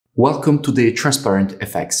Welcome to the Transparent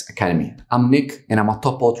FX Academy. I'm Nick and I'm a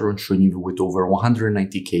top author on trading with over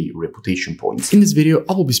 190k reputation points. In this video,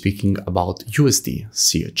 I will be speaking about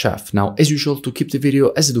USDCHF. Now, as usual, to keep the video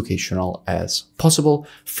as educational as possible,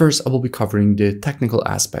 first I will be covering the technical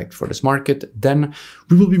aspect for this market. Then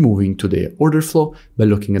we will be moving to the order flow by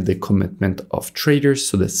looking at the commitment of traders,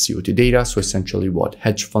 so the COT data, so essentially what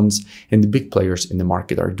hedge funds and the big players in the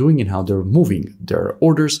market are doing and how they're moving their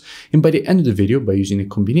orders. And by the end of the video, by using a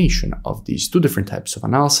combination of these two different types of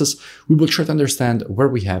analysis, we will try to understand where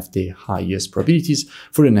we have the highest probabilities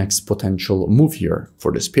for the next potential move here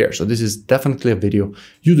for this pair. So this is definitely a video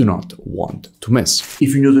you do not want to miss.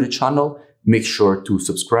 If you're new to the channel, make sure to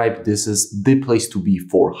subscribe. This is the place to be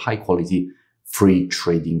for high quality free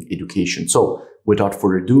trading education. So without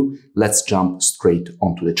further ado, let's jump straight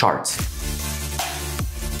onto the charts.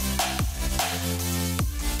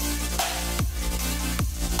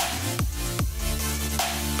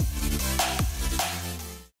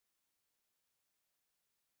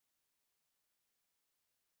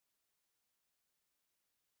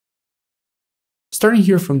 Starting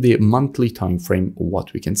here from the monthly time frame,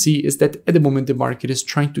 what we can see is that at the moment the market is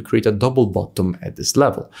trying to create a double bottom at this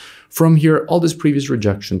level. From here, all this previous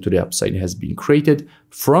rejection to the upside has been created.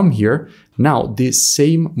 From here, now the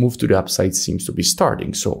same move to the upside seems to be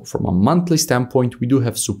starting. So from a monthly standpoint, we do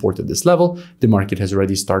have support at this level. The market has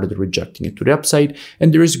already started rejecting it to the upside,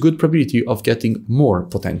 and there is good probability of getting more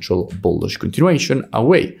potential bullish continuation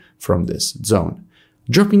away from this zone.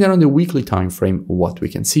 Dropping down on the weekly time frame, what we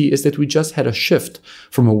can see is that we just had a shift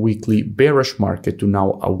from a weekly bearish market to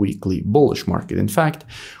now a weekly bullish market. In fact,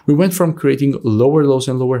 we went from creating lower lows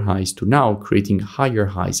and lower highs to now creating higher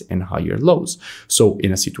highs and higher lows. So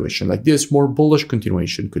in a situation like this, more bullish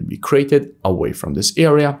continuation could be created away from this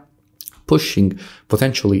area, pushing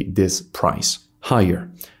potentially this price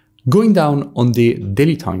higher. Going down on the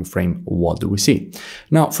daily time frame, what do we see?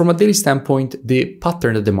 Now, from a daily standpoint, the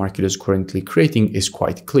pattern that the market is currently creating is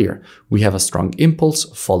quite clear. We have a strong impulse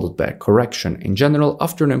followed by a correction. In general,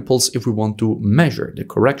 after an impulse, if we want to measure the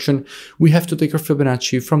correction, we have to take our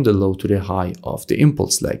Fibonacci from the low to the high of the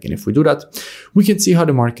impulse leg. And if we do that, we can see how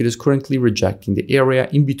the market is currently rejecting the area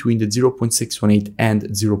in between the 0.618 and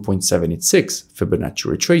 0.786 Fibonacci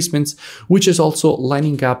retracements, which is also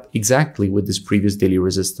lining up exactly with this previous daily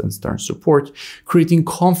resistance turn support, creating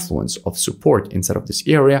confluence of support inside of this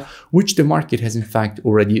area, which the market has in fact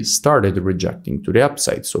already started rejecting to the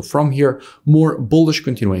upside. So from here, more bullish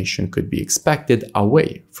continuation could be expected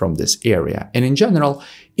away from this area. And in general,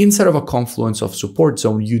 inside of a confluence of support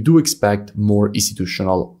zone, you do expect more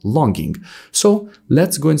institutional longing. So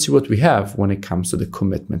let's go and see what we have when it comes to the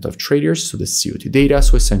commitment of traders, so the COT data,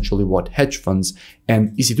 so essentially what hedge funds and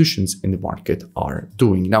institutions in the market are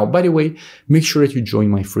doing. Now, by the way, make sure that you join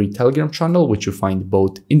my free Telegram channel, which you find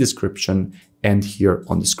both in description and here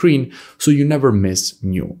on the screen, so you never miss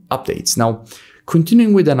new updates. Now,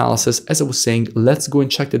 continuing with the analysis, as I was saying, let's go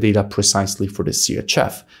and check the data precisely for the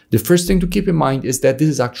CHF. The first thing to keep in mind is that this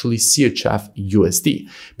is actually CHF USD,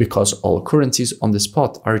 because all currencies on the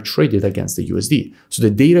spot are traded against the USD. So the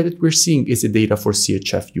data that we're seeing is the data for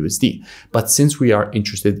CHF USD. But since we are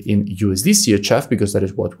interested in USD CHF, because that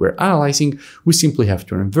is what we're analyzing, we simply have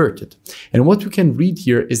to invert it. And what we can read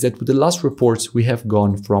here is that with the last reports, we have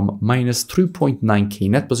gone from minus 3.9k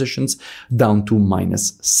net positions down to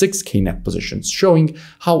minus 6k net positions, showing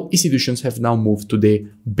how institutions have now moved to the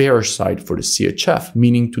bearish side for the CHF,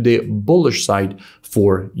 meaning to the bullish side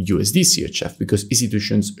for USD CHF, because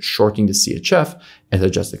institutions shorting the CHF, as I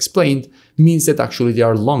just explained, means that actually they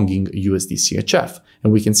are longing USD CHF.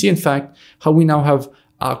 And we can see, in fact, how we now have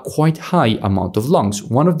a quite high amount of longs,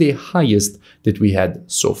 one of the highest that we had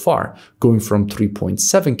so far, going from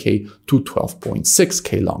 3.7k to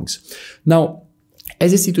 12.6k longs. Now,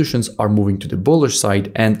 as institutions are moving to the bullish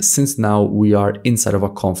side, and since now we are inside of a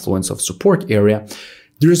confluence of support area,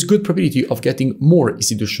 there is good probability of getting more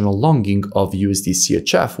institutional longing of USD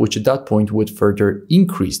CHF, which at that point would further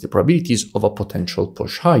increase the probabilities of a potential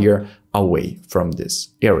push higher away from this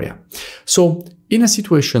area. So in a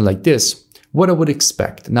situation like this, what I would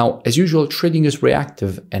expect. Now, as usual, trading is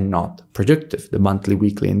reactive and not predictive. The monthly,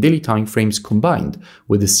 weekly, and daily time frames combined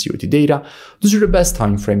with the COT data, those are the best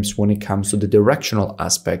time frames when it comes to the directional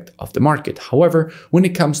aspect of the market. However, when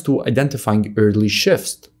it comes to identifying early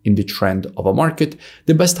shifts in the trend of a market,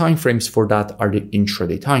 the best time frames for that are the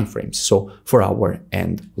intraday time frames, so 4 hour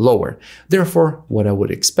and lower. Therefore, what I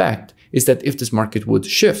would expect is that if this market would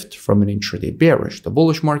shift from an intraday bearish to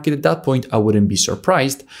bullish market, at that point, I wouldn't be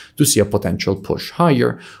surprised to see a potential push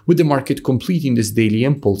higher, with the market completing this daily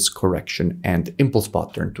impulse correction and impulse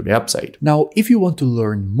pattern to the upside. Now, if you want to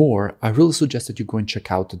learn more, I really suggest that you go and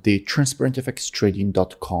check out the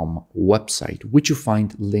transparentfxtrading.com website, which you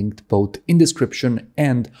find linked both in description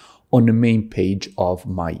and on the main page of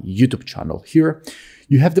my YouTube channel. Here,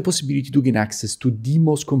 you have the possibility to gain access to the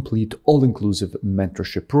most complete, all-inclusive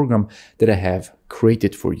mentorship program that I have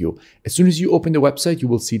created for you. As soon as you open the website, you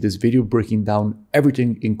will see this video breaking down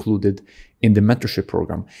everything included in the mentorship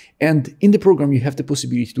program. And in the program, you have the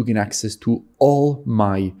possibility to gain access to all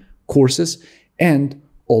my courses and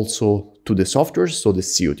also to the software, so the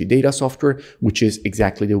COT data software, which is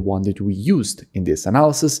exactly the one that we used in this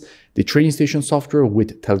analysis, the trading station software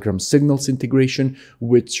with Telegram signals integration,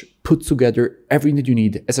 which puts together everything that you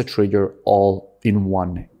need as a trader all in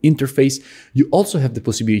one interface. You also have the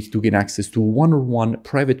possibility to gain access to one-on-one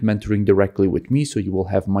private mentoring directly with me, so you will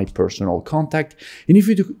have my personal contact. And if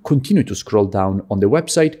you continue to scroll down on the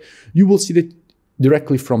website, you will see that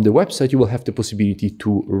directly from the website, you will have the possibility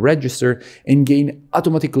to register and gain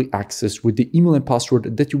automatically access with the email and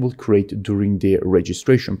password that you will create during the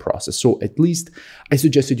registration process. So at least I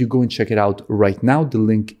suggest that you go and check it out right now. The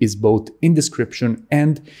link is both in description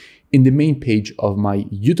and in the main page of my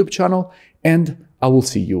YouTube channel, and I will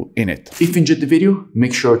see you in it. If you enjoyed the video,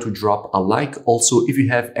 make sure to drop a like. Also, if you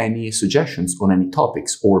have any suggestions on any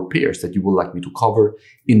topics or pairs that you would like me to cover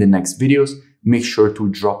in the next videos, make sure to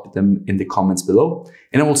drop them in the comments below,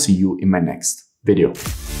 and I will see you in my next video.